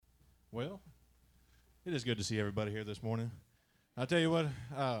Well, it is good to see everybody here this morning. I'll tell you what,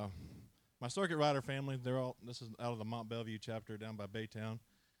 my circuit rider family, this is out of the Mont Bellevue chapter down by Baytown,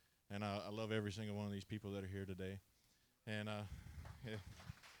 and I love every single one of these people that are here today. And, yeah.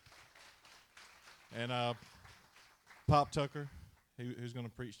 and Pop Tucker, who's going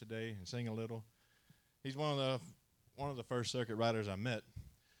to preach today and sing a little. He's one of the first circuit riders I met,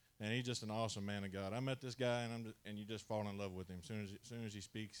 and he's just an awesome man of God. I met this guy, and you just fall in love with him. As soon as he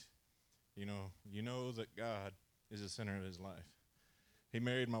speaks, you know that God is the center of his life. He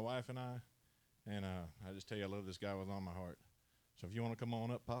married my wife and I just tell you I love this guy with all my heart. So if you want to come on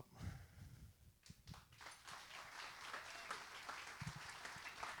up, Pop.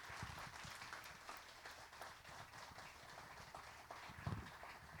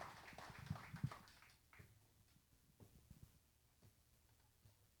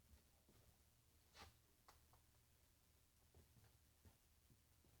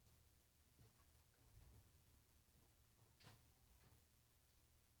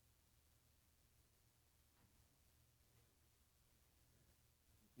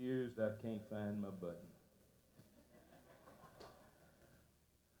 Confused, I can't find my button.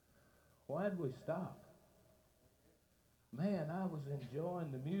 Why'd we stop? Man, I was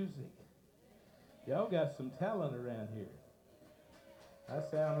enjoying the music. Y'all got some talent around here. I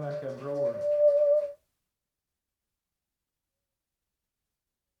sound like I'm roaring.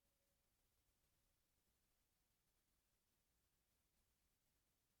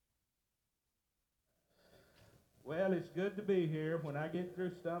 Well, it's good to be here. When I get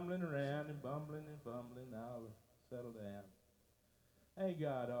through stumbling around and bumbling, I'll settle down. Ain't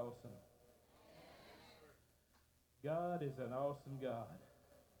God awesome? God is an awesome God.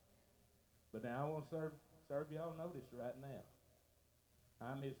 But now I want to serve y'all notice right now.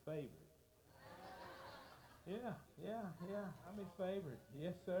 I'm his favorite. Yeah. I'm his favorite.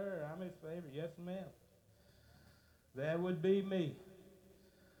 Yes, sir. I'm his favorite. Yes, ma'am. That would be me.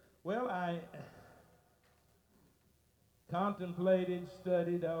 Well, I contemplated,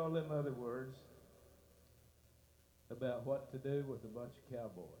 studied all them other words about what to do with a bunch of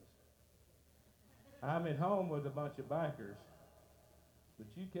cowboys. I'm at home with a bunch of bikers, but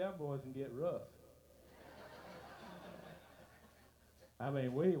you cowboys can get rough. I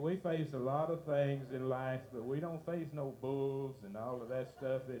mean, we face a lot of things in life, but we don't face no bulls and all of that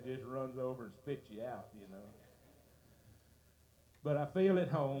stuff that just runs over and spits you out, you know. But I feel at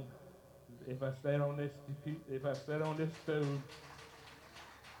home if I sit on this stool.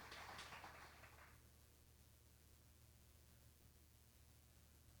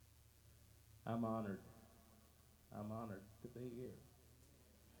 I'm honored. I'm honored to be here.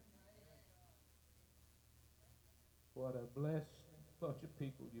 What a blessed bunch of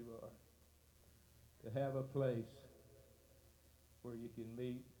people you are. To have a place where you can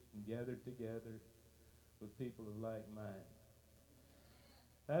meet and gather together with people of like mind.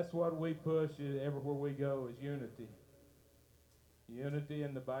 That's what we push everywhere we go is unity. Unity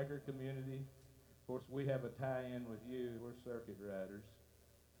in the biker community. Of course, we have a tie-in with you. We're circuit riders.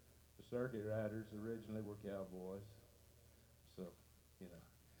 The circuit riders originally were cowboys. So, you know,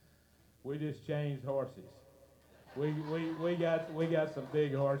 we just changed horses. We got some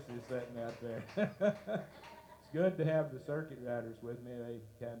big horses sitting out there. It's good to have the circuit riders with me.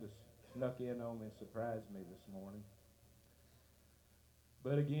 They kind of snuck in on me and surprised me this morning.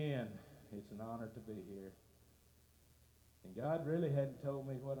 But again, it's an honor to be here. And God really hadn't told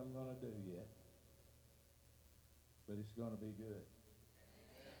me what I'm going to do yet. But it's going to be good.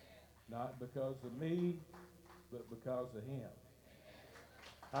 Not because of me, but because of him.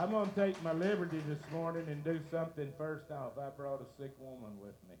 I'm going to take my liberty this morning and do something first off. I brought a sick woman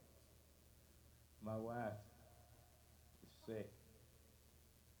with me. My wife is sick.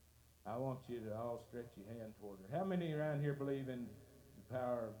 I want you to all stretch your hand toward her. How many around here believe in the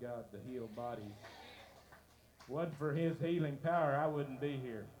power of God to heal bodies? Wasn't for his healing power, I wouldn't be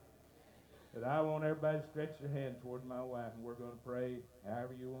here. But I want everybody to stretch their hand toward my wife, and we're going to pray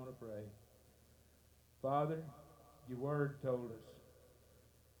however you want to pray. Father, your word told us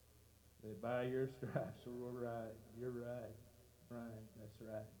that by your stripes we're right. You're right, Brian. That's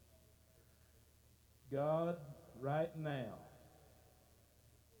right. God, right now,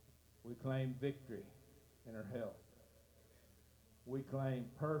 we claim victory in her health. We claim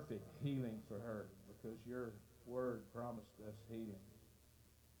perfect healing for her because your word promised us healing.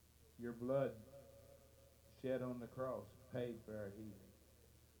 Your blood shed on the cross paid for our healing.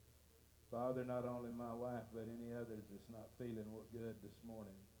 Father, not only my wife, but any others that's not feeling good this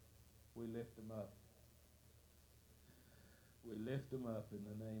morning, we lift them up. We lift them up in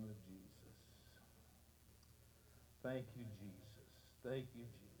the name of Jesus. Thank you, Jesus. Thank you,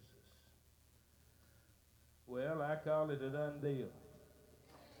 Jesus. Well, I call it a done deal.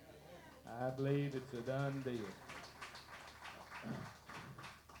 I believe it's a done deal.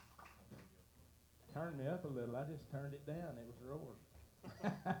 Turned me up a little. I just turned it down. It was roaring.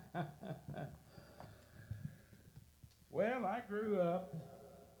 Well, I grew up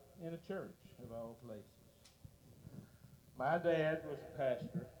in a church, of all places. My dad was a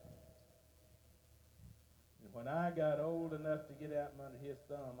pastor. And when I got old enough to get out from under his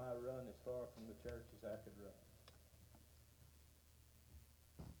thumb, I run as far from the church as I could run.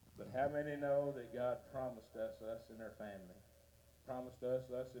 But how many know that God promised us in our family? Promised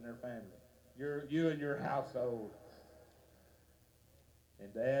us in our family. You and your household.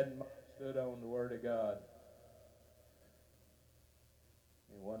 And Dad and Mom stood on the Word of God.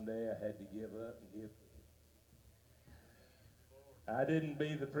 And one day I had to give up and give. I didn't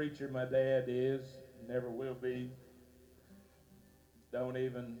be the preacher my dad is, never will be. Don't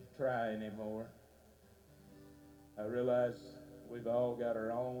even try anymore. I realize we've all got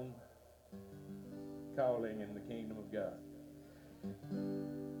our own calling in the kingdom of God.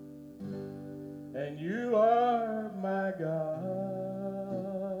 And you are my God.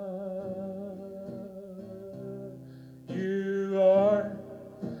 You are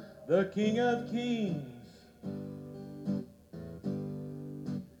the King of Kings.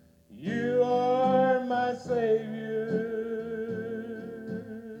 You are my Savior,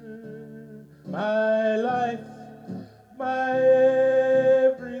 my life, my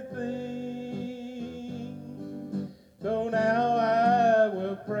everything. So now I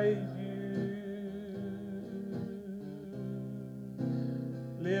will praise you.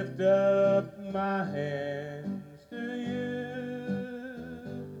 Lift up my hands to you.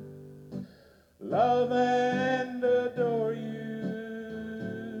 Love and adore you.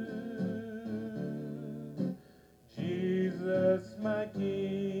 Jesus, my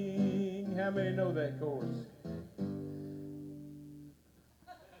King. How many know that chorus?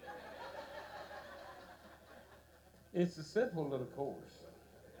 It's a simple little chorus.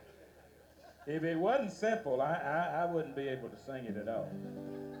 If it wasn't simple, I wouldn't be able to sing it at all.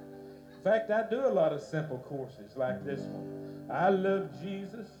 In fact, I do a lot of simple courses like this one. I love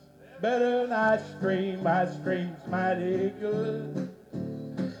Jesus better than ice cream. Ice cream's mighty good.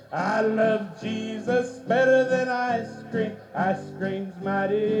 I love Jesus better than ice cream. Ice cream's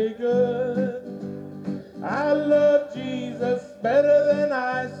mighty good. I love Jesus better than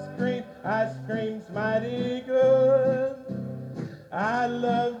ice cream. Ice cream's mighty good. I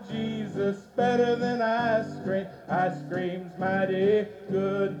love Jesus better than ice cream. Ice cream's mighty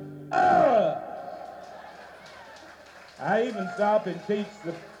good. I even stop and teach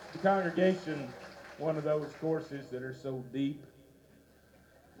the congregation one of those courses that are so deep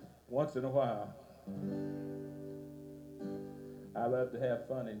once in a while. I love to have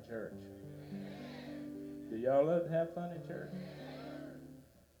fun in church. Do y'all love to have fun in church?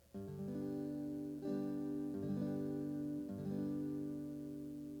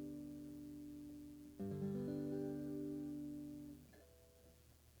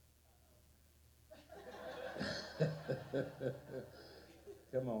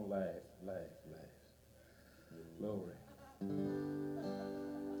 Come on, laugh. Glory.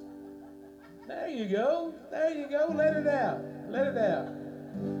 There you go. Let it out.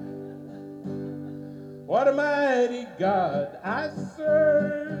 What a mighty God I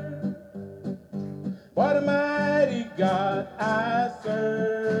serve. What a mighty God I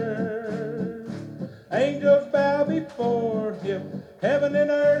serve. Angels bow before him. Heaven and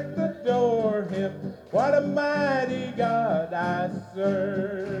earth adore him. What a mighty God I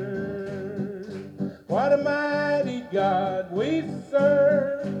serve. What a mighty God we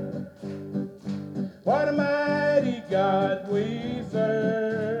serve. What a mighty God we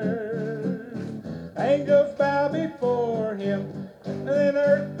serve. Angels bow before him. Heaven and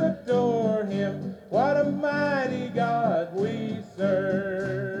earth adore him. What a mighty God we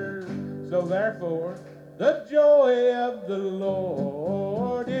serve. So therefore, the joy of the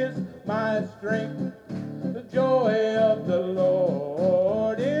Lord is my strength. The joy of the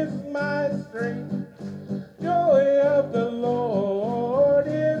Lord is my strength. Joy of the Lord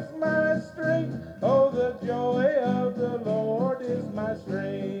is my strength. Oh, the joy of the Lord is my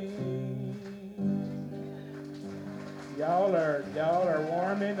strength. Y'all are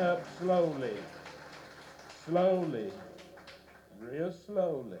warming up slowly. Real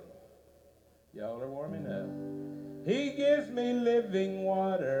slowly. Y'all are warming up. He gives me living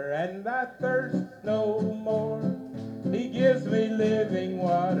water and I thirst no more. He gives me living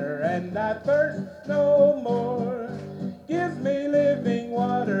water and I thirst no more. Gives me living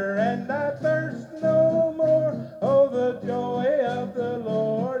water and I thirst no more. Oh, the joy of the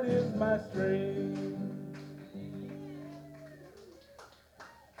Lord is my strength.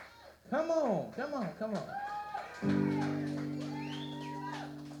 Come on, come on, come on.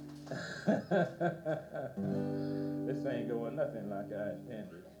 This ain't going nothing like I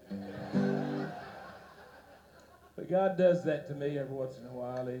intended. But God does that to me every once in a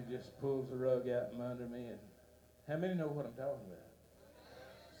while. He just pulls the rug out from under me. And how many know what I'm talking about?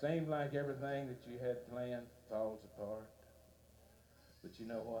 Seems like everything that you had planned falls apart. But you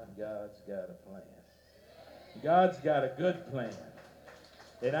know what? God's got a plan. God's got a good plan.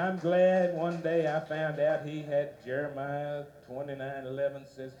 And I'm glad one day I found out he had Jeremiah 29:11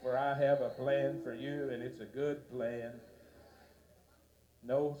 says, "For I have a plan for you, and it's a good plan.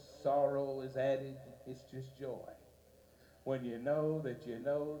 No sorrow is added, it's just joy. When you know that you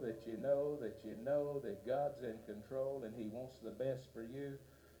know that you know that you know that God's in control and he wants the best for you,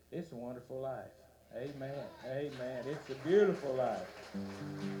 it's a wonderful life. Amen. Amen. It's a beautiful life.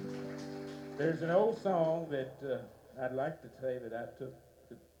 There's an old song that I'd like to say that I took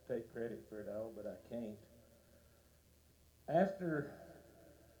to take credit for it all, but I can't.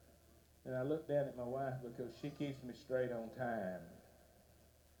 And I look down at my wife because she keeps me straight on time.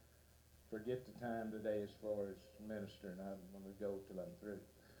 Forget the time today as far as ministering. I'm going to go till I'm through.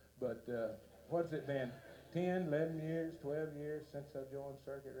 But what's it been? 10, 11 years, 12 years since I joined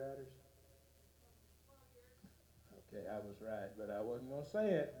Circuit Riders? Okay, I was right, but I wasn't going to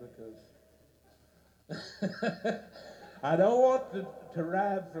say it because I don't want to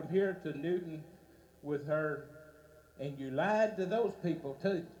ride from here to Newton with her, and you lied to those people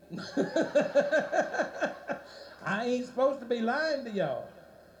too. I ain't supposed to be lying to y'all.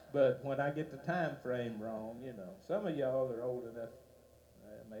 But when I get the time frame wrong, you know, some of y'all are old enough,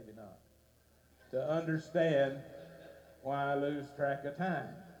 maybe not, to understand why I lose track of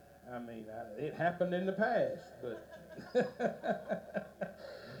time. I mean, it happened in the past,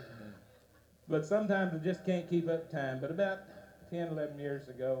 but sometimes I just can't keep up time. But about 10, 11 years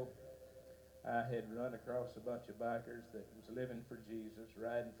ago, I had run across a bunch of bikers that was living for Jesus,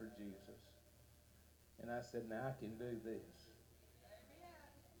 riding for Jesus. And I said, now I can do this.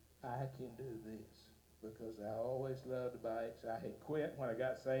 I can do this because I always loved bikes. I had quit when I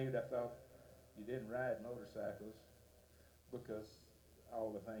got saved. I thought you didn't ride motorcycles because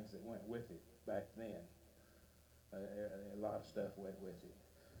all the things that went with it back then. A lot of stuff went with it.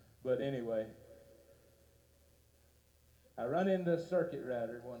 But anyway, I run into a circuit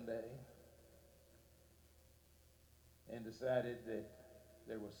rider one day and decided that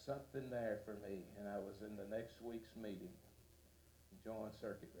there was something there for me, and I was in the next week's meeting. Join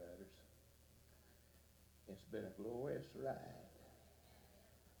Circuit Riders. It's been a glorious ride.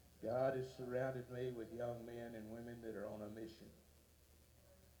 God has surrounded me with young men and women that are on a mission.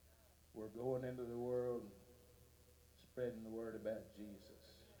 We're going into the world spreading the word about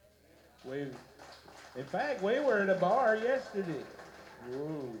Jesus. In fact, we were at a bar yesterday.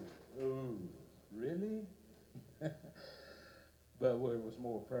 Whoa, really? But there was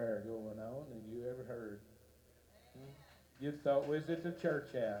more prayer going on than you ever heard. You thought we was at the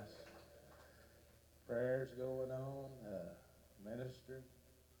church house. Prayers going on, ministering,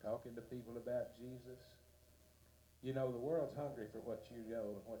 talking to people about Jesus. You know, the world's hungry for what you know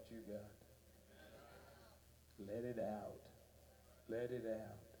and what you got. Let it out. Let it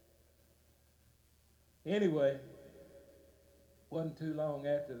out. Anyway, wasn't too long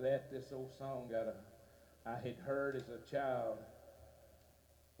after that, this old song I had heard as a child,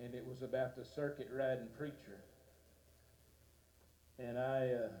 and it was about the circuit riding preacher. And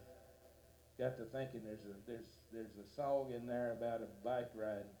I got to thinking, there's a song in there about a bike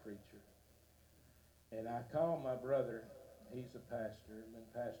riding preacher. And I called my brother. He's a pastor, been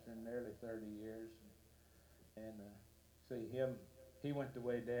pastoring nearly 30 years. And see him, he went the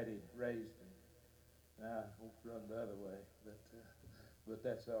way Daddy raised him. Now I won't run the other way, but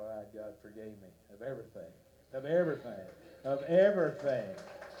that's all right. God forgave me of everything, of everything, of everything.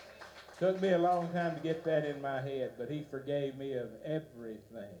 Took me a long time to get that in my head, but he forgave me of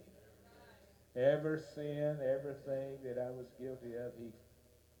everything. Every sin, everything that I was guilty of, he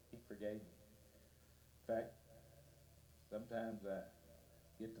forgave me. In fact, sometimes I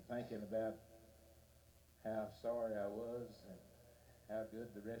get to thinking about how sorry I was and how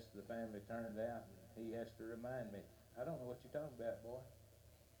good the rest of the family turned out. And he has to remind me, I don't know what you're talking about, boy.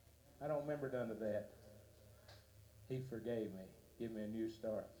 I don't remember none of that. He forgave me, give me a new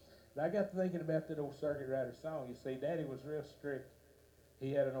start. But I got to thinking about that old Circuit Rider song. You see, Daddy was real strict.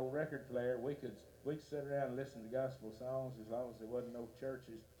 He had an old record player. We could sit around and listen to gospel songs as long as there wasn't no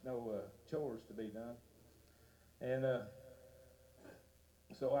churches, no chores to be done. And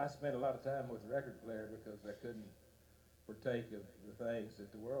so I spent a lot of time with the record player because I couldn't partake of the things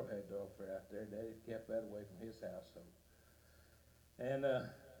that the world had to offer out there. Daddy kept that away from his household. And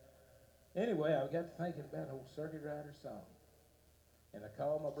Anyway, I got to thinking about old Circuit Rider song. And I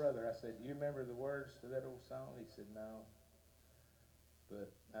called my brother. I said, "Do you remember the words to that old song?" He said, "No." But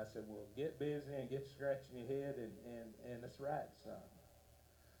I said, "Well, get busy and get scratching your head and let's write a song."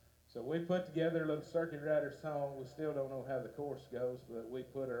 So we put together a little Circuit Rider song. We still don't know how the chorus goes, but we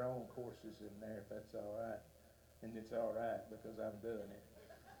put our own choruses in there if that's all right. And it's all right because I'm doing it.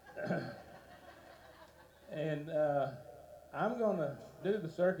 And I'm going to do the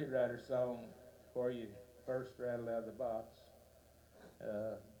Circuit Rider song for you first rattle out of the box.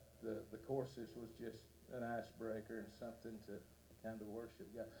 The choruses was just an icebreaker and something to kind of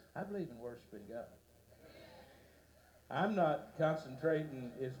worship God. I believe in worshiping God. I'm not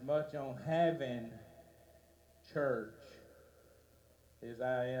concentrating as much on having church as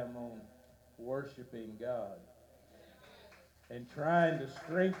I am on worshiping God and trying to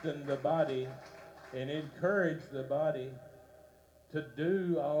strengthen the body and encourage the body to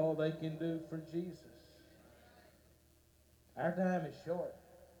do all they can do for Jesus. Our time is short.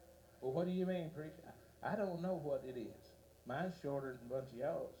 Well, what do you mean, preacher? I don't know what it is. Mine's shorter than a bunch of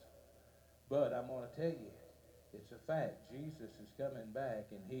y'all's. But I'm going to tell you, it's a fact. Jesus is coming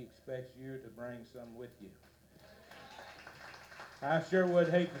back, and he expects you to bring some with you. I sure would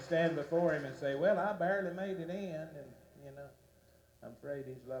hate to stand before him and say, "Well, I barely made it in," and, you know, I'm afraid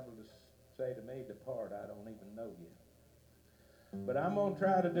he's liable to say to me, "Depart, I don't even know you." But I'm going to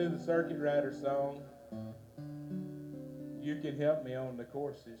try to do the Circuit Rider song. You can help me on the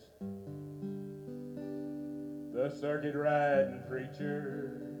choruses. The circuit riding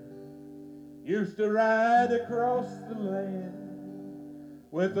preacher used to ride across the land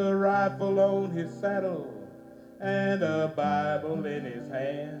with a rifle on his saddle and a Bible in his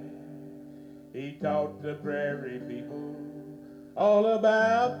hand. He taught the prairie people all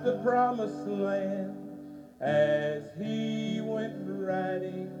about the promised land as he went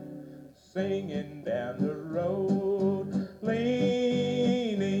riding, singing down the road,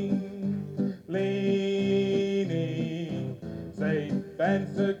 leaning, leaning, safe and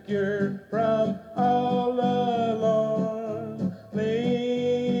secure from all alarm,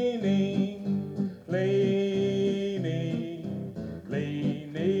 leaning, leaning,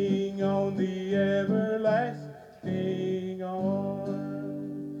 leaning on the everlasting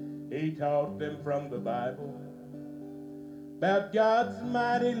arm. He taught them from the Bible about God's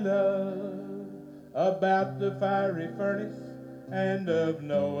mighty love, about the fiery furnace, and of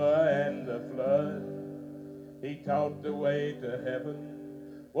Noah and the flood. He taught the way to heaven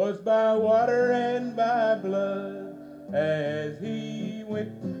was by water and by blood, as he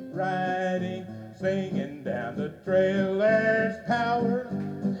went riding, singing down the trail. There's power,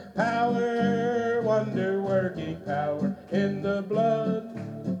 power, wonder-working power in the blood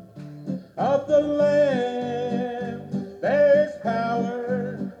of the Lamb. There's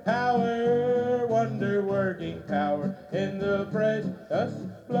power, power, wonder-working power in the precious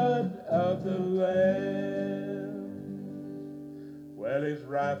blood of the Lamb. Well, his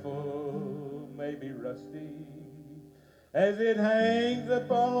rifle may be rusty as it hangs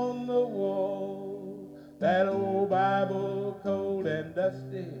upon the wall. That old Bible, cold and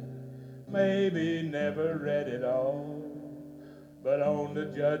dusty, maybe never read it all. But on the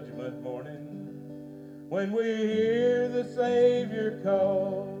judgment morning, when we hear the Savior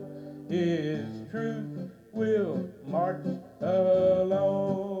call, his truth will march along.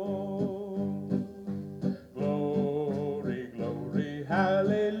 Glory, glory,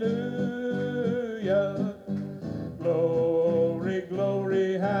 hallelujah. Glory,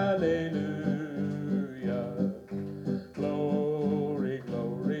 glory, hallelujah. Glory,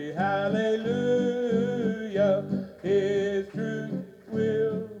 glory, hallelujah. His truth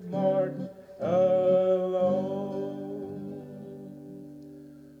will march along.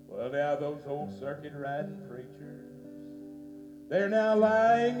 Well, now those old circuit riding preachers, they're now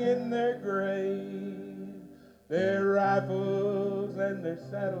lying in their grave. Their rifles and their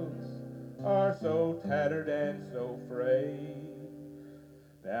saddles are so tattered and so frayed.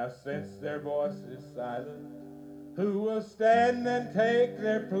 Now since their voice is silent, who will stand and take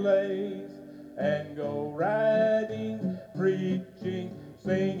their place and go riding, preaching,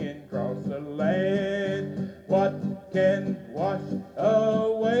 singing across the land? What can wash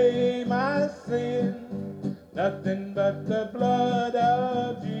away my sin? Nothing but the blood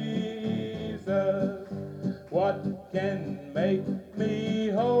of Jesus. What can make me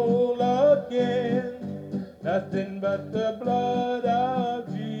whole again? Nothing but the blood of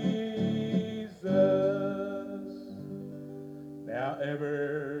Jesus. Now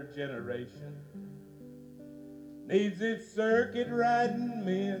every generation needs its circuit riding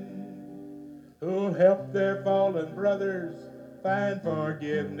men who'll help their fallen brothers find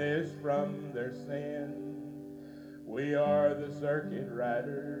forgiveness from their sin. We are the circuit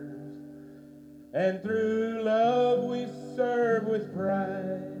riders, and through love we serve with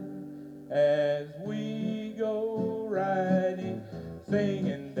pride as we go riding,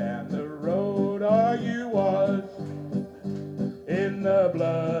 singing down the road. Are you washed in the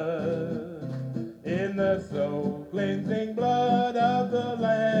blood, in the soul cleansing blood of the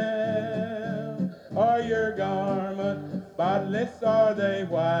Lamb? Are your garments spotless? Are they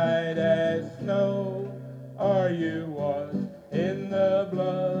white as snow? Are you washed in the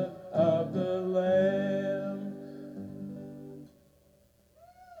blood of the Lamb?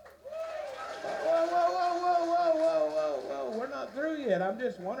 Whoa, whoa, whoa, whoa, whoa, whoa, whoa, whoa. We're not through yet. I'm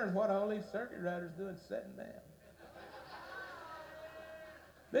just wondering what all these circuit riders doing sitting down.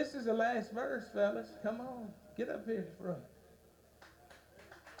 This is the last verse, fellas. Come on. Get up here front.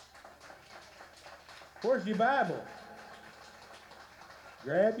 Where's your Bible?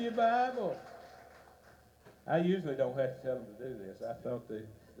 Grab your Bible. I usually don't have to tell them to do this. I thought they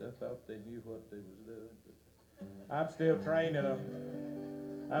knew what they was doing. But I'm still training them.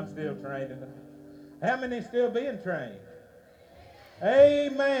 How many still being trained?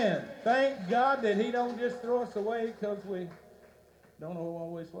 Amen. Thank God that He don't just throw us away because we don't know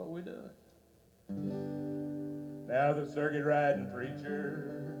always what we're doing. Now the circuit riding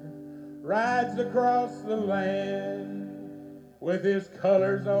preacher rides across the land with his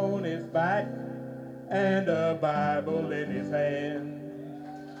colors on his back and a Bible in his hand.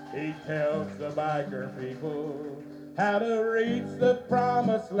 He tells the biker people how to reach the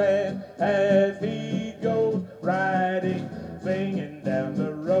promised land as he goes riding, singing down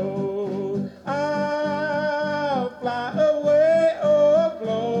the road. I'll fly away, oh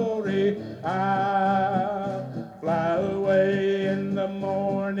glory, I'll fly away in the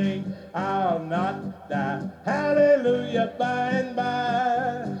morning, I'll not die, hallelujah, by and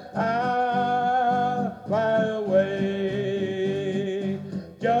by, I'll fly away,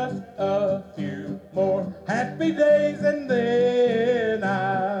 just a few more happy days and then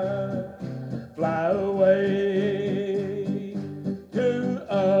I'll fly away to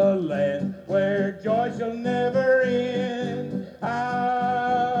a land where joy shall never end.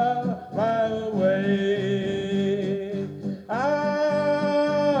 I'll fly away.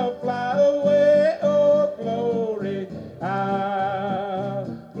 I'll fly away, oh glory. I'll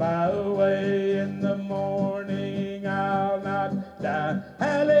fly away in the morning. I'll not die.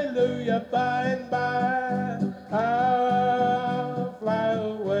 Hallelujah, by and by. I'll fly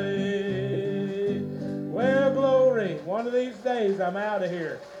away. Well, glory. One of these days I'm out of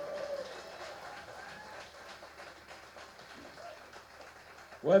here.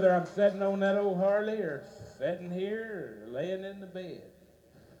 Whether I'm sitting on that old Harley or sitting here or laying in the bed,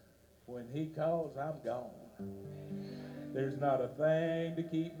 when He calls, I'm gone. There's not a thing to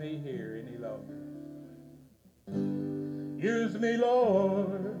keep me here any longer. Use me,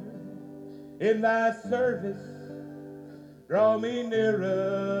 Lord, in Thy service. Draw me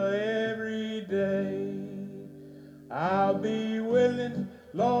nearer every day. I'll be willing,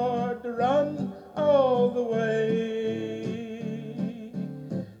 Lord, to run all the way.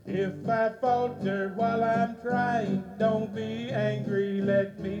 If I falter while I'm trying, don't be angry,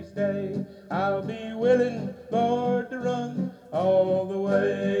 let me stay. I'll be willing, Lord, to run all the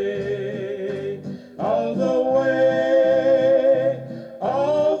way. All the way,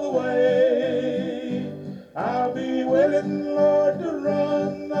 all the way. I'll be willing, Lord, to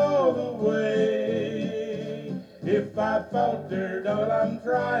run all the way. If I faltered while I'm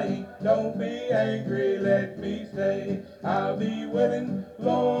trying, don't be angry, let me stay. I'll be willing,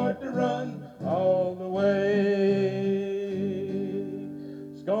 Lord, to run all the way.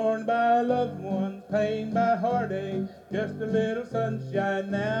 Scorned by loved ones, pain by heartache, just a little sunshine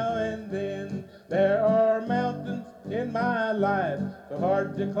now and then. There are mountains in my life so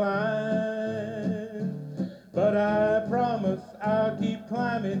hard to climb, but I promise I'll keep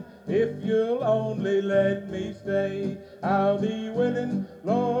climbing if you'll only let me stay. I'll be willing,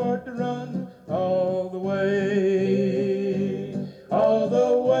 Lord, to run all the way. All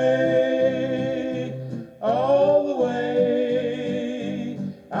the way, all the way.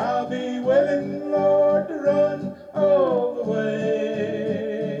 I'll be willing, Lord, to run all the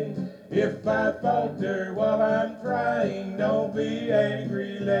way. If I falter while I'm trying, don't be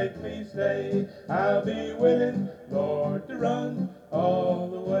angry, let me stay. I'll be willing, Lord, to run all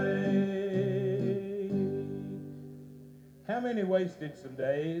the way. How many wasted some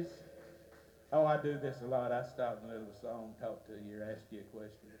days? Oh, I do this a lot. I stop in the middle of a song, talk to you, or ask you a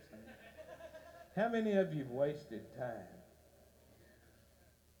question or something. How many of you have wasted time?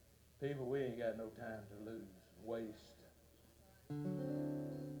 People, we ain't got no time to lose. Waste.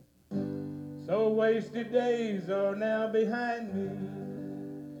 So wasted days are now behind me.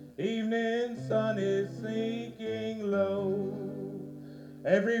 Evening sun is sinking low.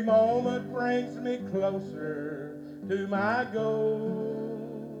 Every moment brings me closer to my goal.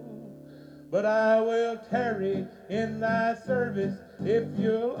 But I will tarry in thy service if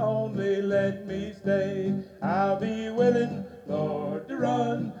you'll only let me stay. I'll be willing, Lord, to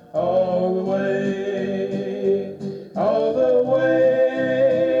run all the way, all the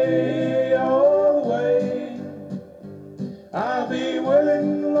way, all the way. I'll be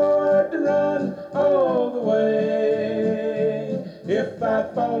willing, Lord, to run all the way. If I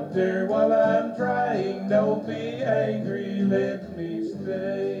falter while I'm trying, don't be angry, let me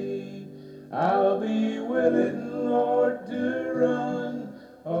stay. I'll be willing, Lord, to run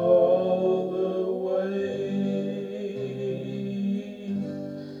all the way.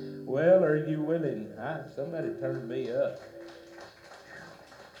 Well, are you willing? Somebody turned me up.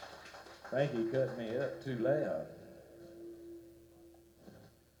 I think he cut me up too loud.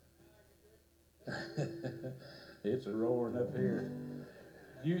 It's a roaring up here.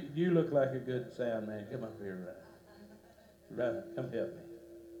 You look like a good sound man. Come up here, right. Come help me.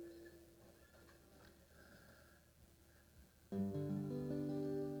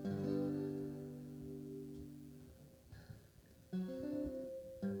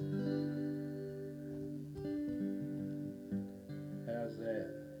 How's that?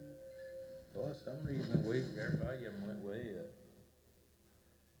 For some reason, their volume went way up.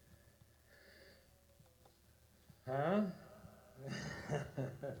 Huh?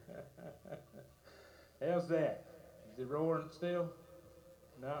 How's that? Is it roaring still?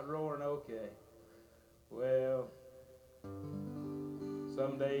 Not roaring, okay. Well,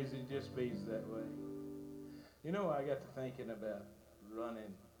 some days it just beats that way. You know, I got to thinking about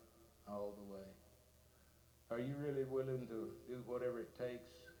running all the way. Are you really willing to do whatever it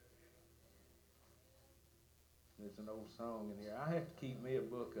takes? There's an old song in here. I have to keep me a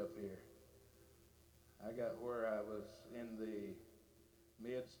book up here. I got where I was in the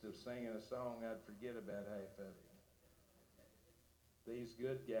midst of singing a song, I'd forget about half of it. These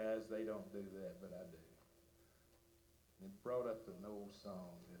good guys, they don't do that, but I do. It brought up an old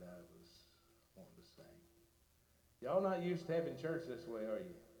song that I was wanting to sing. Y'all not used to having church this way, are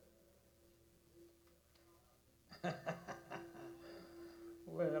you?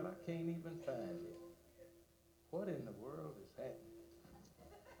 Well, I can't even find it. What in the world is happening?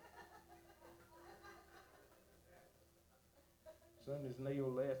 As soon as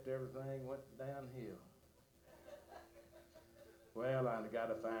Neil left, everything went downhill. Well, I got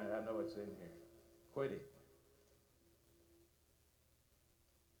to find it. I know it's in here. Quit it.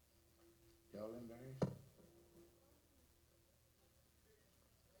 Y'all embarrassed?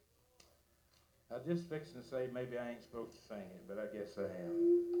 I was just fixing to say maybe I ain't supposed to sing it, but I guess I am.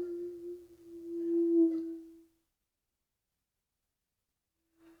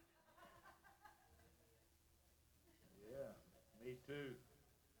 Yeah, me too.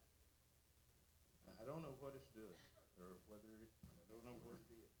 I don't know what it's doing, or whether I don't know what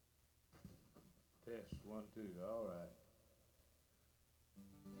it is. Test 1, 2. All right.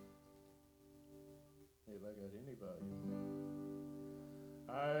 Have I got anybody?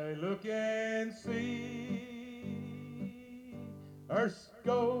 I look and see earth's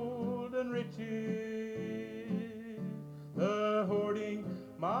golden riches, the hoarding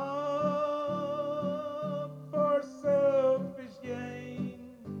mob for selfish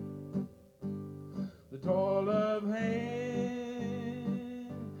gain, the toil of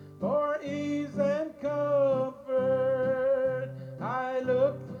hand for ease and comfort. I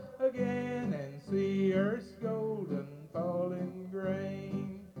look again and see earth's golden falling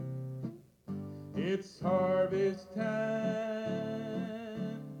grain. It's harvest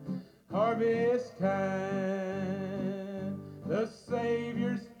time, harvest time. The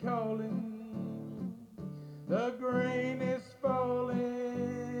Savior's calling, the grain is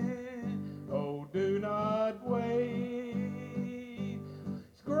falling. Oh, do not wait,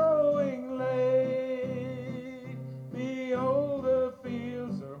 it's growing late. Behold, the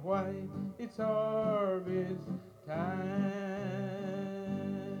fields are white, it's harvest time.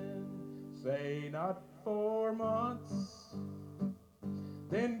 Say not 4 months,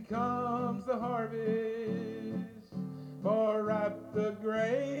 then comes the harvest, for ripe the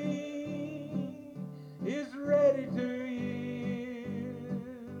grain is ready to yield.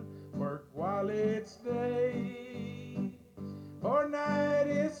 Work while it's day, for night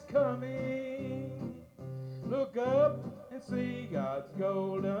is coming. Look up and see God's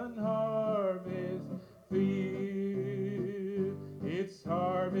golden harvest field. It's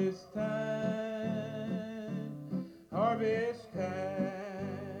harvest time, harvest time.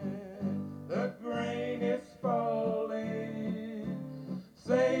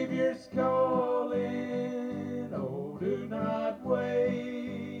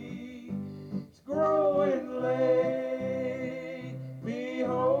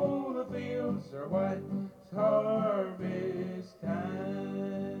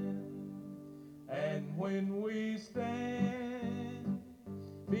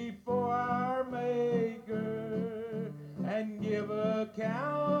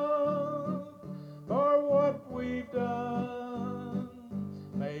 account for what we've done.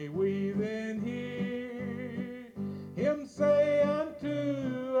 May we then hear him say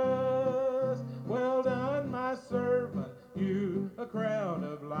unto us, well done, my servant, you a crown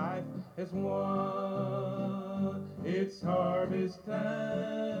of life has won. It's harvest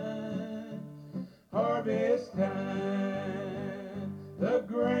time, harvest time. The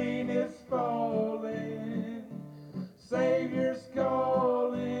grain is falling, Savior's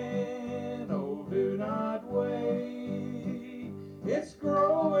calling. Oh, do not wait, it's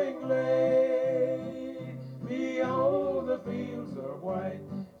growing late. Behold, the fields are white,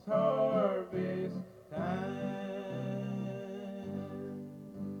 it's harvest time.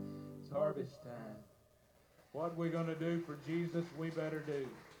 It's harvest time. What we're going to do for Jesus, we better do.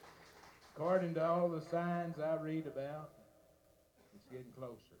 According to all the signs I read about, it's getting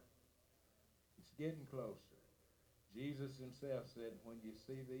closer. It's getting closer. Jesus himself said, when you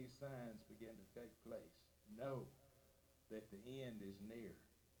see these signs begin to take place, know that the end is near.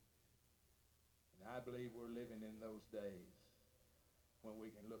 And I believe we're living in those days when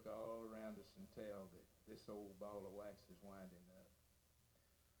we can look all around us and tell that this old ball of wax is winding up.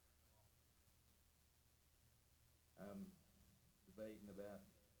 I'm debating about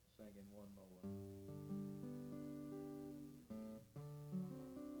singing one more.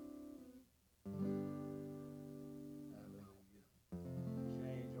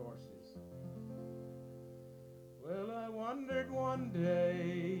 Well, I wondered one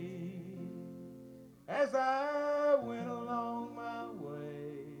day as I went along my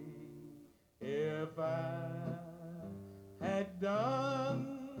way if I had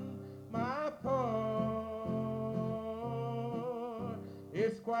done my part.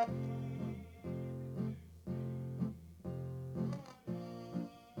 It's quite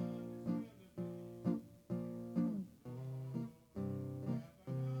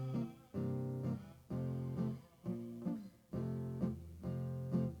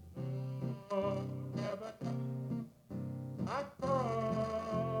my part.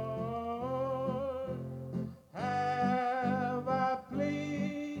 Have I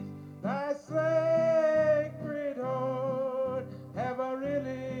pleased thy sacred heart? Have I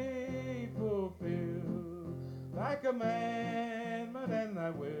really fulfilled thy commandment and thy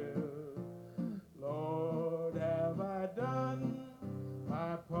will? Lord, have I done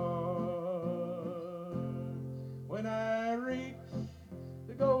my part? When I reach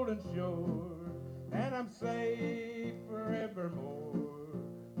the golden shore and I'm saved forevermore,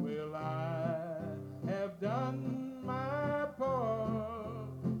 will I have done my part?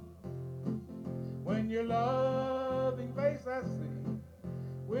 When your loving face I see,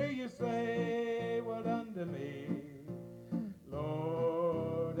 will you say, well done to me?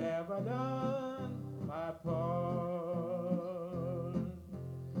 Lord, have I done my part?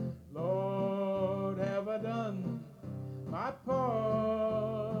 Lord, have I done my part?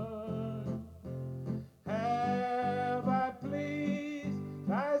 Have I pleased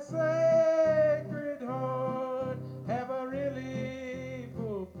thy sacred heart? Have I really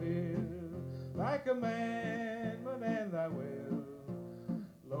fulfilled thy commandment and thy will?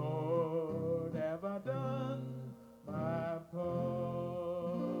 Lord, have I done my part?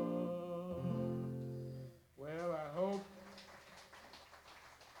 Well, I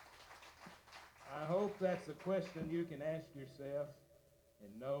hope that's a question you can ask yourself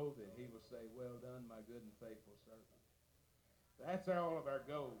and know that he will say, well done, my good and faithful servant. That's all of our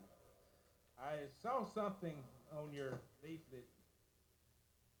goal. I saw something on your leaflet,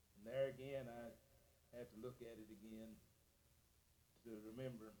 and there again, I have to look at it again to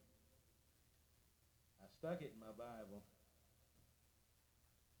remember. I stuck it in my Bible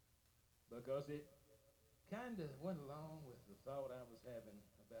because it kind of went along with the thought I was having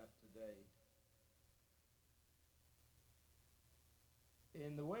about today.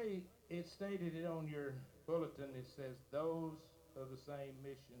 In the way it stated it on your bulletin, it says those of the same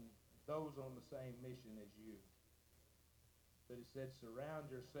mission, those on the same mission as you. But it said surround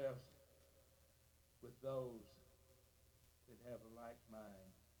yourselves with those that have a like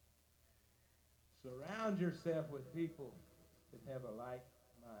mind. Surround yourself with people that have a like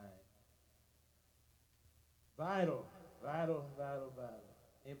mind. Vital, vital, vital, vital,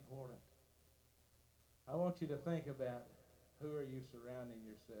 important. I want you to think about who are you surrounding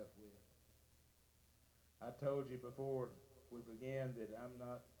yourself with. I told you before we began that I'm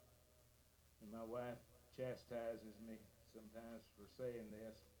not, and my wife chastises me sometimes for saying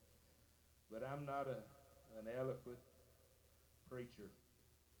this, but I'm not an eloquent preacher.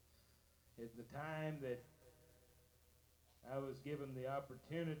 At the time that I was given the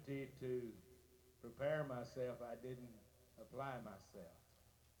opportunity to prepare myself, I didn't apply myself.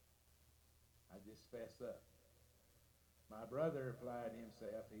 I just fess up. My brother applied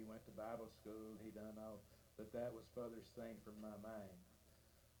himself. He went to Bible school. He done all, but that was furthest thing from my mind.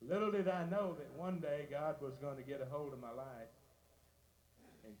 Little did I know that one day God was going to get a hold of my life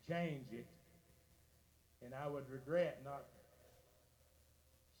and change it, and I would regret not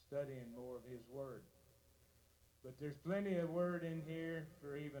studying more of his word. But there's plenty of word in here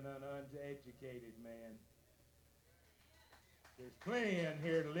for even an uneducated man. There's plenty in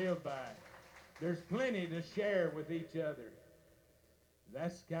here to live by. There's plenty to share with each other.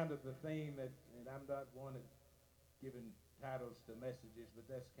 That's kind of the theme that, and I'm not one of giving titles to messages, but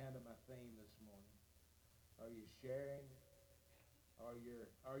that's kind of my theme this morning. Are you sharing?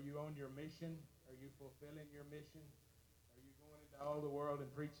 Are you on your mission? Are you fulfilling your mission? Are you going into all the world and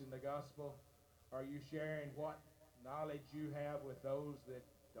preaching the gospel? Are you sharing what knowledge you have with those that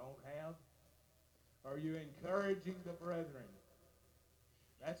don't have? Are you encouraging the brethren?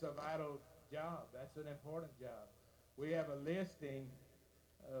 That's a vital job. That's an important job. We have a listing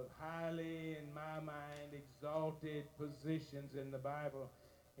of highly, in my mind, exalted positions in the Bible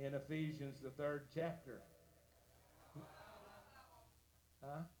in Ephesians, the 3rd chapter.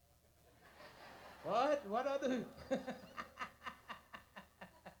 Huh? What? What other?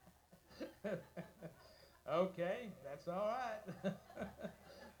 Okay, that's all right.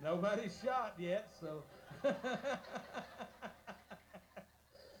 Nobody's shot yet, so.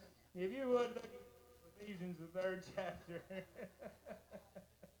 If you would look at Ephesians, the 3rd chapter.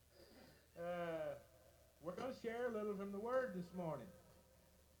 We're going to share a little from the Word this morning.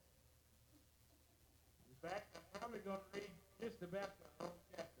 In fact, I'm probably going to read just about the whole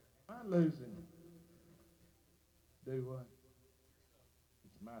chapter. Am I losing? Do what?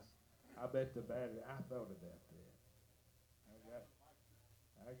 It's my. I bet the battery. I thought about that.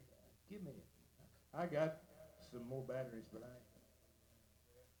 Give me it. I got some more batteries, but I ain't.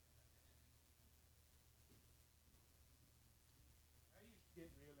 I used to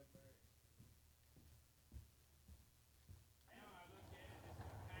get real embarrassed. Now I look at it as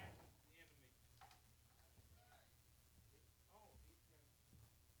an attack of the enemy. Oh, he's got.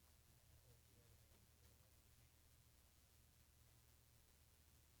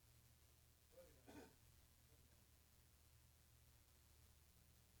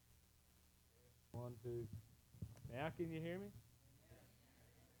 One, two. Now can you hear me?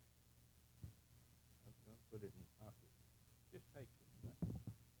 I'll put it in the pocket. Just take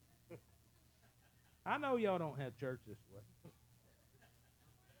it. I know y'all don't have church this way.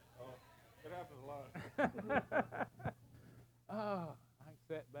 Oh, it happens a lot. Oh, I can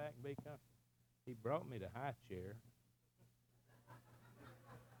sit back and be comfortable. He brought me the high chair.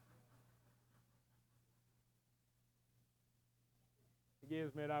 It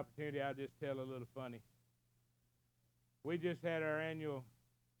gives me an opportunity. I'll just tell a little funny. We just had our annual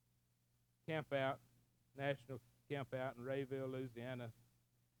camp out, national camp out in Rayville, Louisiana,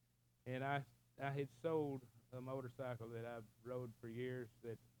 and I had sold a motorcycle that I've rode for years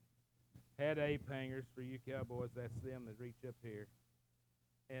that had ape hangers for you cowboys. That's them that reach up here.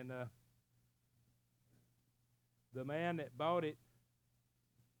 And the man that bought it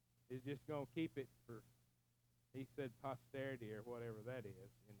is just going to keep it for, he said, posterity or whatever that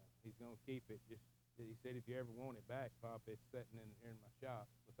is. You know, he's going to keep it. Just he said, if you ever want it back, Pop, it's sitting in my shop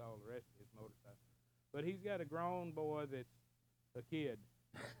with all the rest of his motorcycles. But he's got a grown boy that's a kid.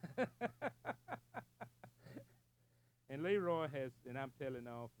 And Leroy has, and I'm telling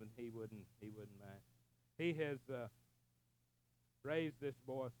off, and he wouldn't mind. He has raised this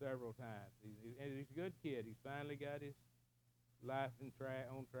boy several times. He's a good kid. He's finally got his life on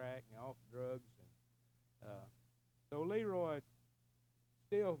track and off drugs. And so Leroy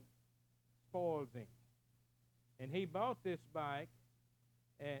still spoils him. And he bought this bike,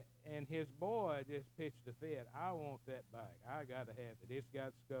 and his boy just pitched a fit. I want that bike. I got to have it. It's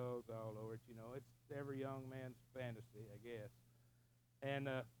got skulls all over it. You know, it's every young man's fantasy, I guess. And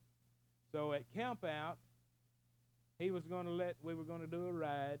so at camp out, we were going to do a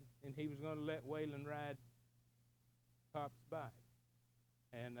ride, and he was going to let Waylon ride Pop's bike.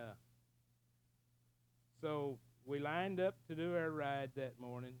 And so we lined up to do our ride that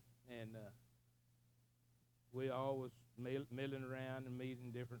morning, and we all was milling around and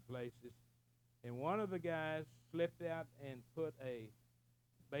meeting different places. And one of the guys slipped out and put a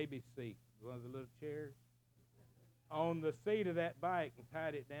baby seat, one of the little chairs, on the seat of that bike and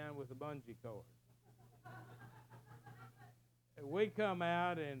tied it down with a bungee cord. And we come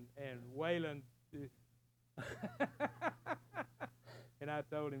out, and Waylon, and I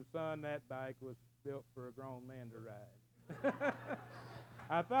told him, son, that bike was built for a grown man to ride.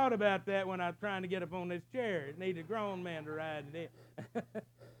 I thought about that when I was trying to get up on this chair. It needs a grown man to ride in it.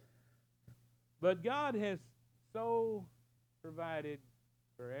 But God has so provided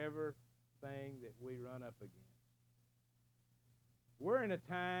for everything that we run up against. We're in a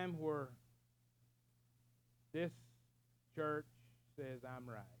time where this church says I'm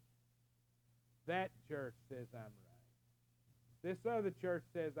right. That church says I'm right. This other church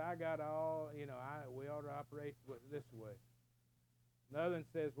says I got all, we ought to operate this way. Another one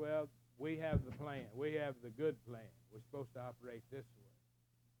says, well, we have the plan. We have the good plan. We're supposed to operate this way.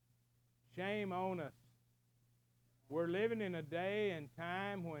 Shame on us. We're living in a day and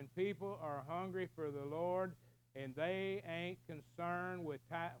time when people are hungry for the Lord, and they ain't concerned with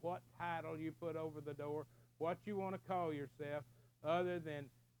what title you put over the door, what you want to call yourself, other than,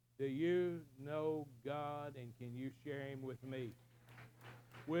 do you know God, and can you share Him with me?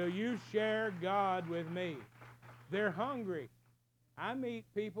 Will you share God with me? They're hungry. I meet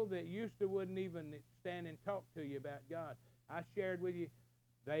people that used to wouldn't even stand and talk to you about God. I shared with you,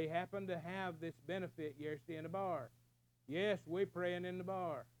 they happen to have this benefit yesterday in the bar. Yes, we're praying in the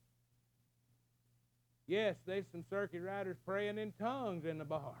bar. Yes, there's some circuit riders praying in tongues in the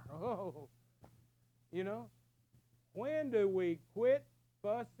bar. Oh, when do we quit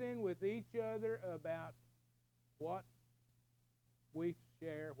fussing with each other about what we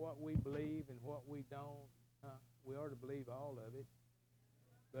share, what we believe, and what we don't? We ought to believe all of it.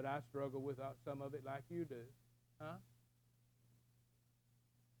 But I struggle with some of it like you do.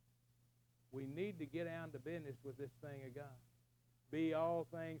 We need to get down to business with this thing of God. Be all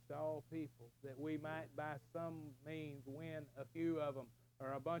things to all people, that we might by some means win a few of them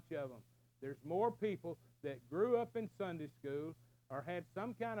or a bunch of them. There's more people that grew up in Sunday school or had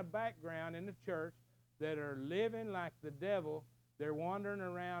some kind of background in the church that are living like the devil. They're wandering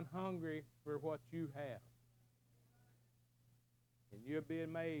around hungry for what you have. And you'll be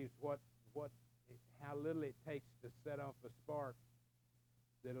amazed how little it takes to set off a spark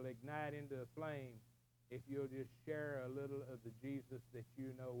that'll ignite into a flame if you'll just share a little of the Jesus that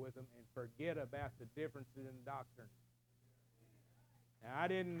you know with them and forget about the differences in doctrine. Now, I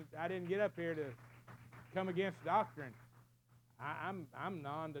didn't get up here to come against doctrine. I'm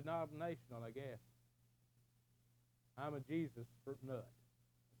non-denominational, I guess. I'm a Jesus nut.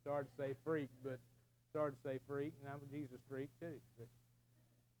 Started to say freak, and I'm a Jesus freak too. But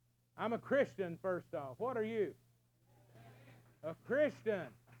I'm a Christian, first off. What are you? A Christian.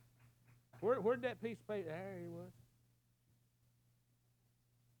 Where'd that piece of paper? There he was.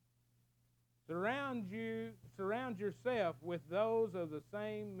 Surround yourself with those of the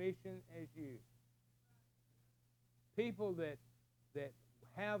same mission as you. People that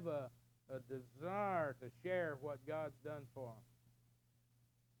have a desire to share what God's done for them.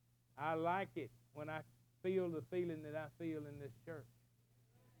 I like it when I feel the feeling that I feel in this church.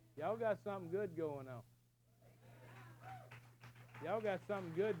 Y'all got something good going on. Y'all got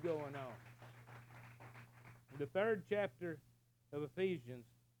something good going on. The 3rd chapter of Ephesians,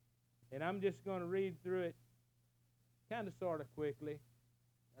 and I'm just going to read through it kind of sort of quickly.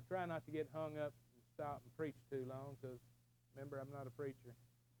 I try not to get hung up and stop and preach too long, because remember, I'm not a preacher.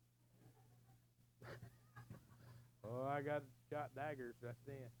 Oh, I got shot daggers right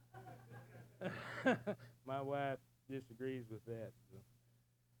then. My wife disagrees with that. So.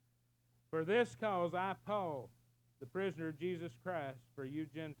 For this cause I, Paul, the prisoner of Jesus Christ, for you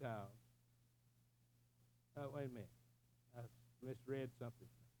Gentiles. Oh, wait a minute. I misread something.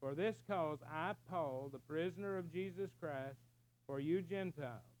 For this cause I, Paul, the prisoner of Jesus Christ, for you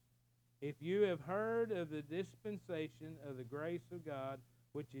Gentiles, if you have heard of the dispensation of the grace of God,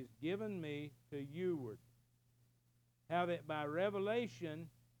 which is given me to youward, how that by revelation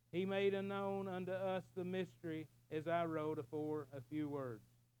he made known unto us the mystery, as I wrote afore a few words,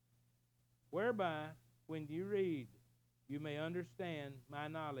 whereby, when you read, you may understand my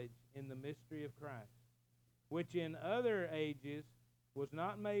knowledge in the mystery of Christ, which in other ages was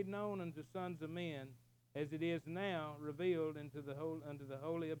not made known unto sons of men, as it is now revealed unto the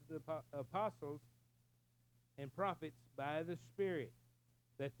holy apostles and prophets by the Spirit,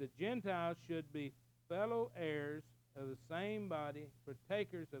 that the Gentiles should be fellow heirs of the same body,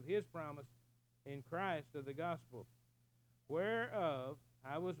 partakers of his promise in Christ of the gospel, whereof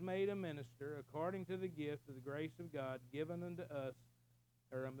I was made a minister according to the gift of the grace of God given unto us,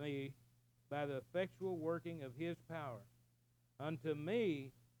 or me, by the effectual working of his power. Unto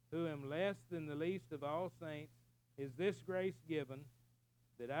me, who am less than the least of all saints, is this grace given,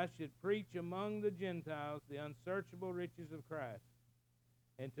 that I should preach among the Gentiles the unsearchable riches of Christ,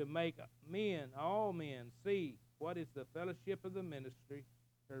 and to make men, all men, see what is the fellowship of the ministry,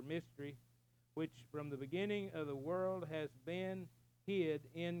 or mystery, which from the beginning of the world has been hid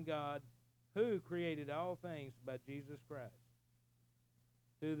in God, who created all things by Jesus Christ,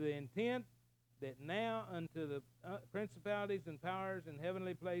 to the intent that now unto the principalities and powers in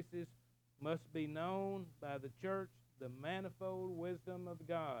heavenly places must be known by the church the manifold wisdom of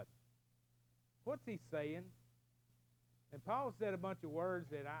God. What's he saying? And Paul said a bunch of words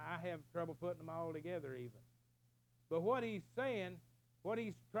that I have trouble putting them all together even. But what he's saying, what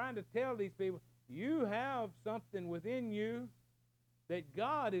he's trying to tell these people, you have something within you that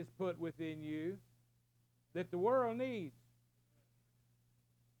God has put within you that the world needs.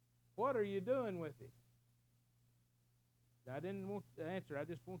 What are you doing with it? I didn't want the answer. I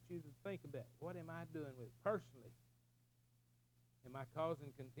just want you to think about it. What am I doing with it personally? Am I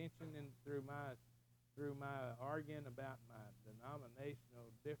causing contention through my arguing about my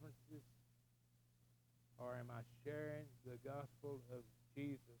denominational differences? Or am I sharing the gospel of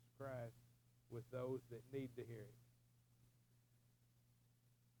Jesus Christ with those that need to hear it?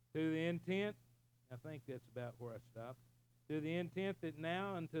 To the intent, I think that's about where I stopped. To the intent that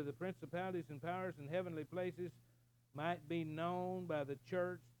now unto the principalities and powers in heavenly places might be known by the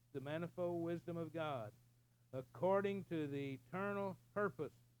church the manifold wisdom of God, according to the eternal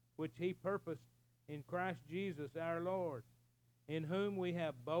purpose which he purposed in Christ Jesus our Lord, in whom we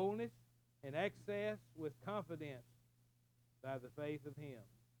have boldness and access with confidence by the faith of him.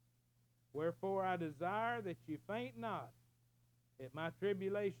 Wherefore I desire that you faint not at my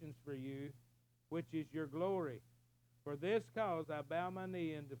tribulations for you, which is your glory. For this cause I bow my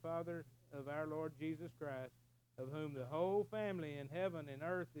knee unto the Father of our Lord Jesus Christ, of whom the whole family in heaven and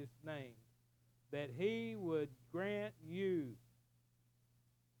earth is named, that he would grant you.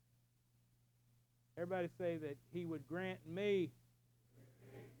 Everybody say that he would grant me.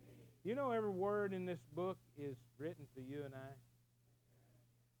 You know every word in this book is written for you and I.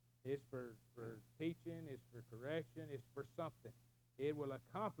 It's for teaching, it's for correction, it's for something. It will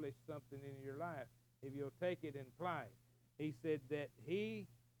accomplish something in your life if you'll take it and apply it. He said that he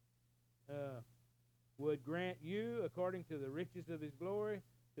would grant you, according to the riches of his glory,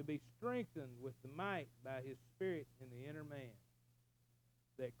 to be strengthened with the might by his Spirit in the inner man,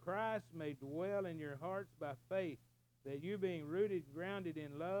 that Christ may dwell in your hearts by faith, that you being rooted and grounded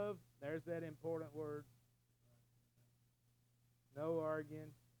in love, there's that important word, no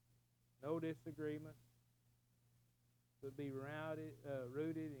arguing, no disagreement, but be rooted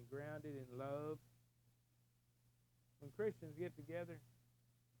and grounded in love. When Christians get together,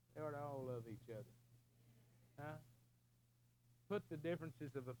 they ought to all love each other. Huh? Put the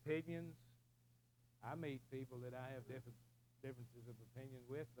differences of opinions. I meet people that I have differences of opinion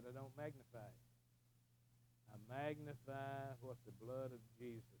with, but I don't magnify it. I magnify what the blood of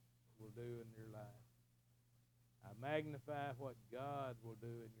Jesus will do in your life. I magnify what God will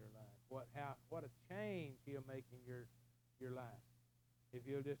do in your life. What a change he'll make in your life if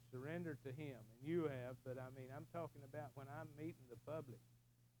you'll just surrender to him. And you have, but I mean, I'm talking about when I'm meeting the public.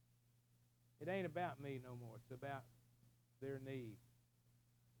 It ain't about me no more. It's about their need.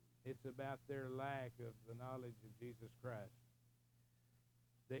 It's about their lack of the knowledge of Jesus Christ.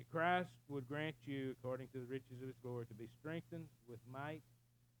 That Christ would grant you, according to the riches of his glory, to be strengthened with might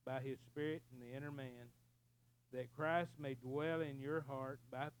by his Spirit in the inner man, that Christ may dwell in your heart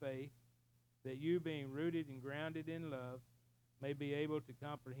by faith, that you, being rooted and grounded in love, may be able to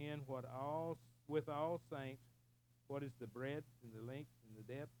comprehend with all saints what is the breadth and the length and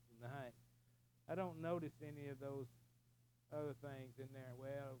the depth and the height. I don't notice any of those other things in there.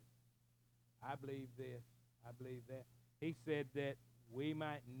 Well, I believe this, I believe that. He said that we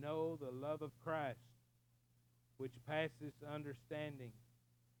might know the love of Christ, which passes understanding,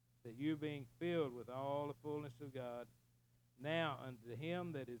 that you being filled with all the fullness of God, now unto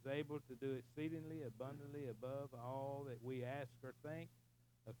him that is able to do exceedingly abundantly above all that we ask or think,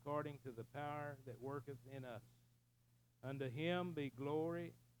 according to the power that worketh in us. Unto him be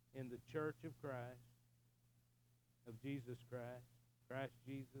glory in the church of Christ, of Jesus Christ, Christ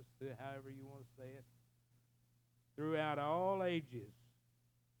Jesus, however you want to say it, throughout all ages,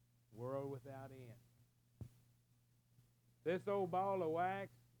 world without end. This old ball of wax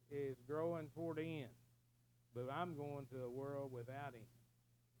is growing toward the end, but I'm going to a world without end.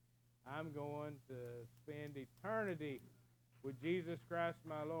 I'm going to spend eternity with Jesus Christ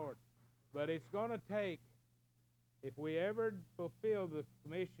my Lord. But it's going to take, if we ever fulfill the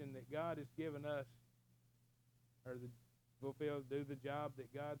commission that God has given us, or do the job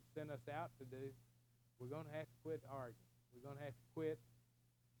that God sent us out to do, we're going to have to quit arguing. We're going to have to quit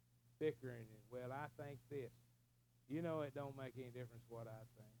bickering. Well, I think this. You know it don't make any difference what I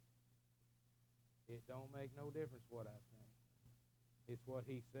think. It don't make no difference what I think. It's what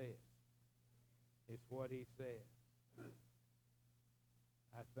he says. It's what he says.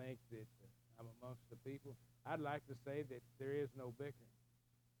 think that I'm amongst the people. I'd like to say that there is no bickering.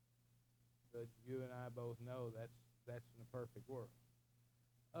 But you and I both know that's in a perfect world.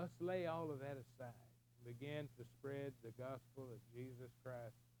 Us lay all of that aside. Begin to spread the gospel of Jesus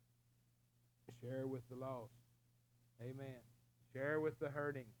Christ. Share with the lost. Amen. Share with the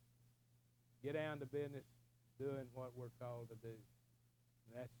hurting. Get down to business doing what we're called to do.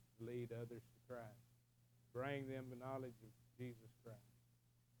 And that's to lead others to Christ. Bring them the knowledge of Jesus Christ.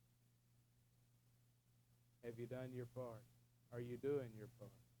 Have you done your part? Are you doing your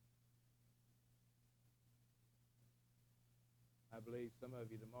part? I believe some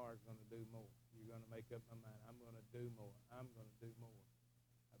of you tomorrow is going to do more. You're going to make up my mind. I'm going to do more. I'm going to do more.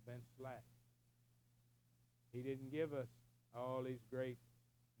 I've been slack. He didn't give us all these great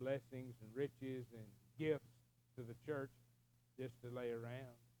blessings and riches and gifts to the church just to lay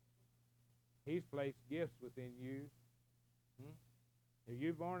around. He's placed gifts within you. Are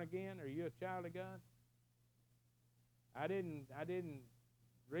you born again? Are you a child of God? I didn't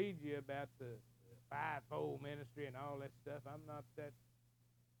read you about the fivefold ministry and all that stuff. I'm not that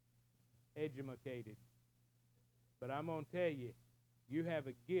educated. But I'm going to tell you, you have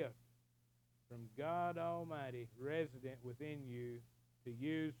a gift from God Almighty resident within you to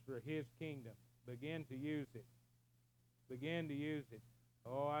use for His kingdom. Begin to use it. Begin to use it.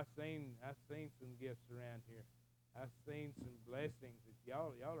 Oh, I've seen some gifts around here. I've seen some blessings.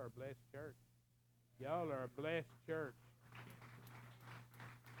 Y'all are a blessed church. Y'all are a blessed church.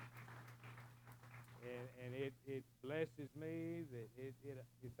 And it blesses me that it's an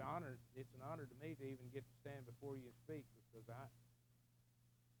honor to me to even get to stand before you and speak, because I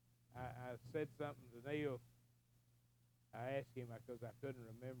said something to Neil. I asked him because I couldn't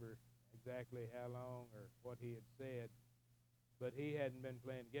remember exactly how long or what he had said, but he hadn't been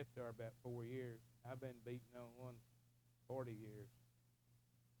playing guitar about 4 years. I've been beating on one 40 years.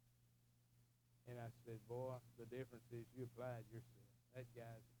 And I said, boy, the difference is you applied yourself. That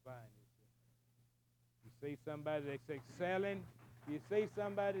guy's applying himself. You see somebody that's excelling, it's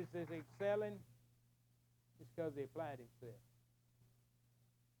because they applied himself.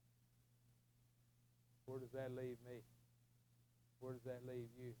 Where does that leave me? Where does that leave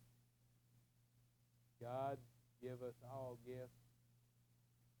you? God give us all gifts,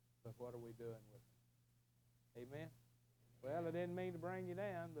 but what are we doing with them? Amen? Well, I didn't mean to bring you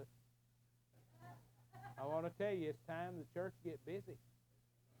down, but I want to tell you, it's time the church get busy.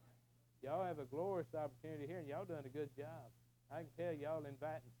 Y'all have a glorious opportunity here, and y'all doing a good job. I can tell y'all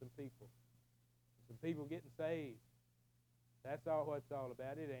inviting some people getting saved. That's all what it's all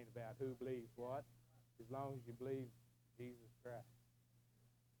about. It ain't about who believes what, as long as you believe Jesus Christ.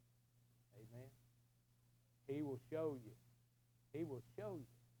 Amen. He will show you. He will show you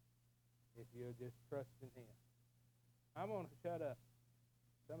if you'll just trust in Him. I'm going to shut up.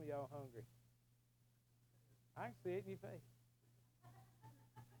 Some of y'all hungry. I can see it in your face.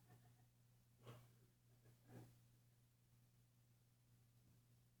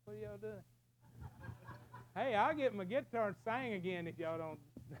 What are y'all doing? Hey, I'll get my guitar and sing again if y'all don't.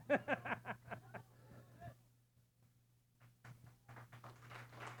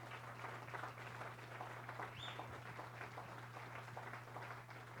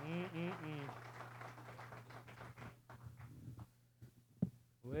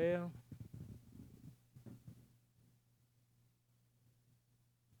 Well,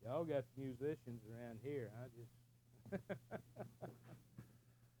 y'all got musicians around here. I just.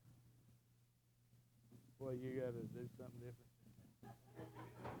 Well, you got to do something different.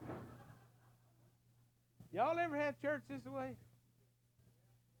 Y'all ever have church this way?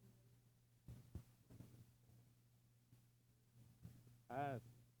 I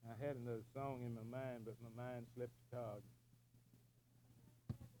had another song in my mind, but my mind slipped the cog.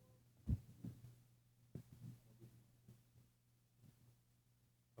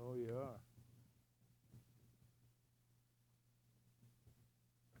 Oh, you are.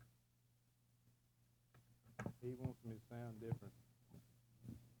 He wants me to sound different.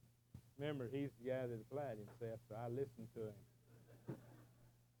 Remember, he's the guy that applied himself, so I listened to him.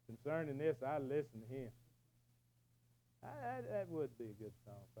 Concerning this, I listened to him. That would be a good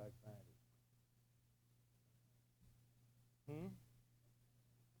song if I could find it.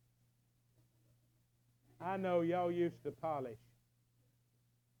 I know y'all used to polish.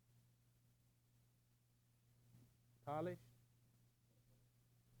 Polish?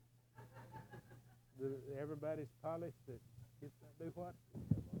 Everybody's polished. Do what?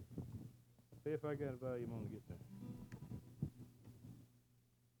 See if I got a volume on the guitar.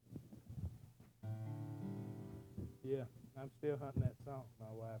 Yeah, I'm still hunting that song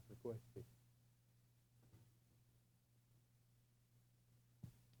my wife requested.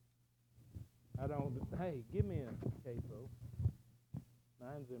 I don't. Hey, give me a capo.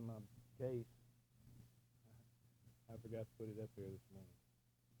 Mine's in my case. I forgot to put it up here this morning.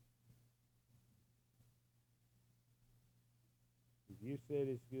 If you said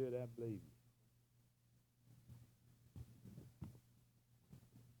it's good, I believe you.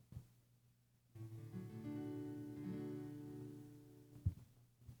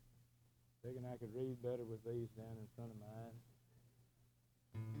 Thinking I could read better with these down in front of my eyes.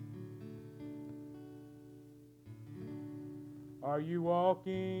 Are you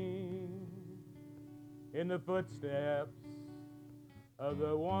walking in the footsteps of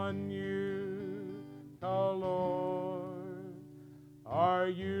the one you call Lord? Are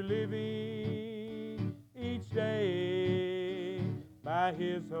you living each day by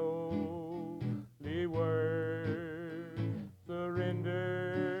His holy word?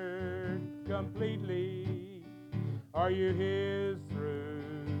 Surrendered completely. Are you His through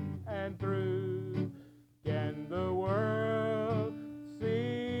and through? Can the world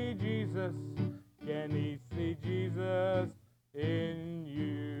see Jesus? Can he see Jesus in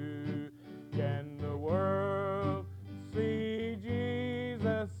you? Can the world see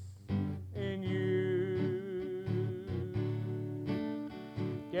Jesus in you?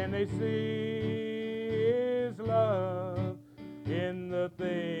 Can they see His love in the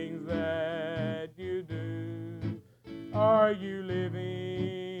things that you do? Are you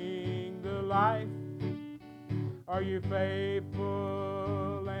living the life? Are you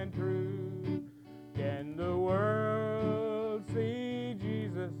faithful and true? Can the world see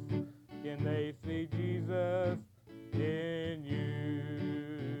Jesus? Can they see Jesus in you?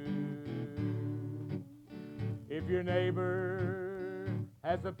 If your neighbor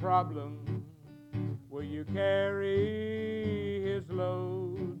has a problem, will you carry his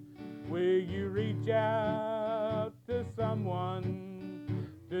load? Will you reach out to someone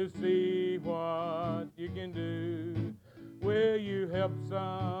to see what you can do? Will you help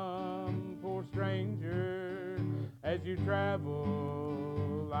some poor stranger as you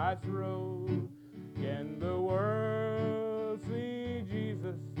travel life's road? Can the world see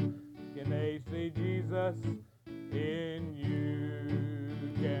Jesus? Can they see Jesus in you?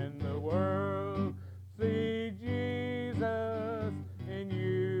 Can the world see Jesus in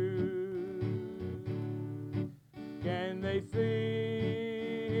you? Can they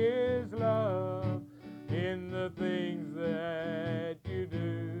see His love in the things that you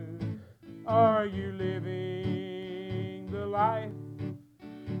do? Are you living the life?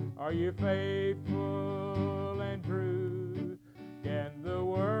 Are you faithful and true? Can the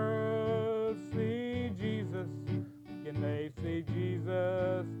world see Jesus? Can they see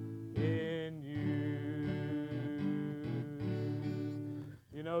Jesus in you?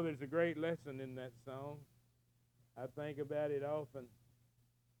 You know, there's a great lesson in that song. I think about it often.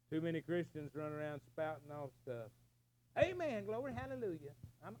 Too many Christians run around spouting off stuff. Amen, glory, hallelujah.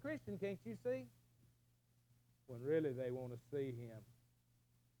 I'm a Christian, can't you see? When really they want to see Him,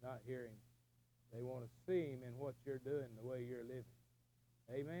 not hear Him. They want to see Him in what you're doing, the way you're living.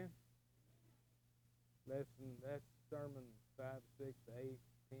 Amen? That's sermon 5, 6, 8,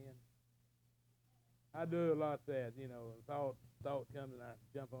 10. I do a lot of that, you know. Thought comes and I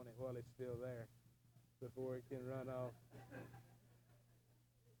jump on it while it's still there before it can run off.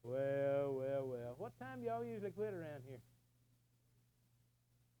 Well. What time y'all usually quit around here?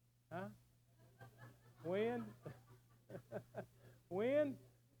 Huh? When? When?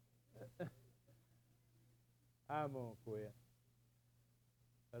 I'm going to quit.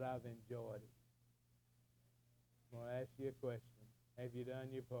 But I've enjoyed it. I'm going to ask you a question. Have you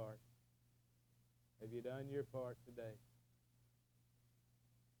done your part? Have you done your part today?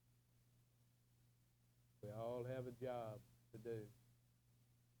 We all have a job to do.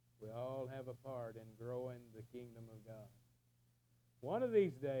 We all have a part in growing the kingdom of God. One of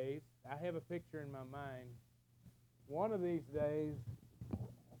these days, I have a picture in my mind. One of these days,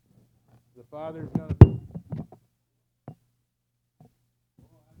 the Father's going to...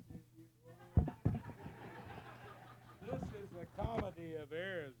 This is a comedy of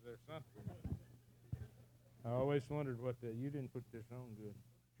errors or something. I always wondered what you didn't put this on good.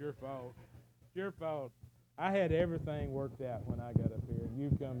 It's your fault. It's your fault. I had everything worked out when I got up here, and you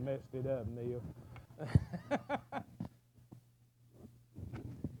come messed it up, Neil.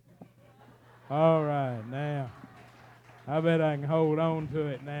 All right, now. I bet I can hold on to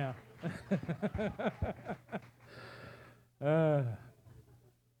it now.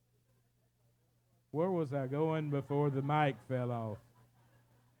 Where was I going before the mic fell off?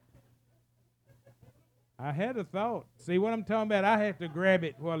 I had a thought. See what I'm talking about? I have to grab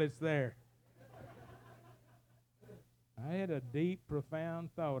it while it's there. I I had a deep,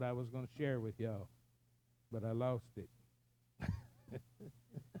 profound thought I was going to share with y'all, but I lost it.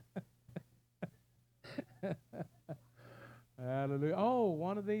 Hallelujah. Oh,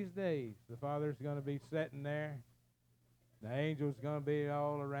 one of these days, the Father's going to be sitting there. The angels going to be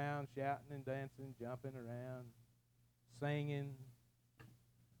all around, shouting and dancing, jumping around, singing,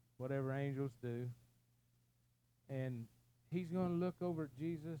 whatever angels do. And he's going to look over at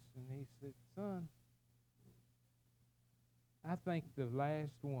Jesus, and he said, "Son, I think the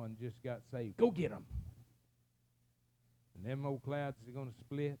last one just got saved. Go get him." And them old clouds are going to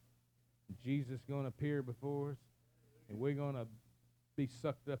split, and Jesus is going to appear before us, and we're going to be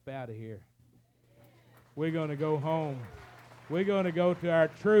sucked up out of here. We're going to go home. We're going to go to our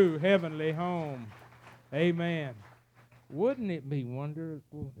true heavenly home. Amen. Wouldn't it be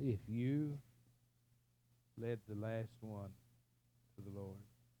wonderful if you led the last one to the Lord?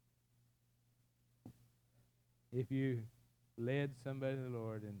 If you led somebody to the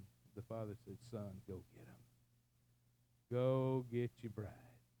Lord and the Father said, "Son, go get him. Go get your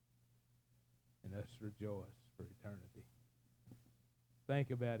bride." And us rejoice for eternity.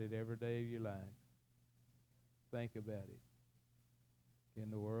 Think about it every day of your life. Think about it. Can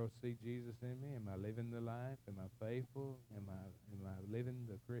the world see Jesus in me? Am I living the life? Am I faithful? Am I living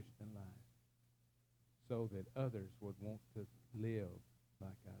the Christian life? So that others would want to live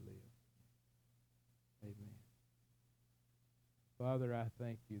like I live. Amen. Father, I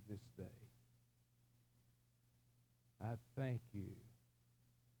thank you this day. I thank you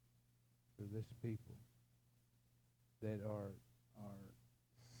for this people that are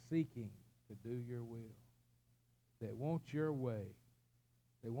seeking to do your will, that want your way.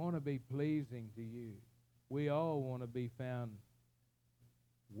 They want to be pleasing to you. We all want to be found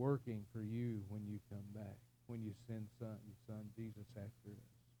working for you when you come back, when you send your son Jesus after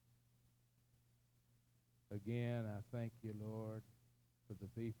us. Again, I thank you, Lord, for the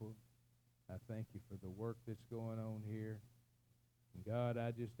people. I thank you for the work that's going on here. And God,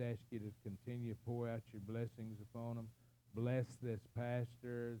 I just ask you to continue to pour out your blessings upon them. Bless this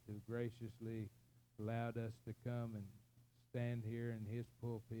pastor who graciously allowed us to come and stand here in his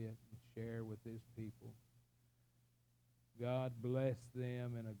pulpit and share with his people. God, bless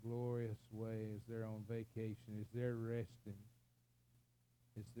them in a glorious way as they're on vacation, as they're resting,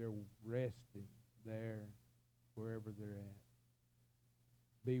 there wherever they're at.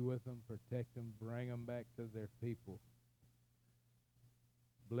 Be with them, protect them, bring them back to their people.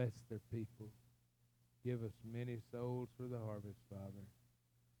 Bless their people. Give us many souls for the harvest, Father.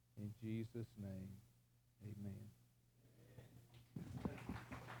 In Jesus' name, amen.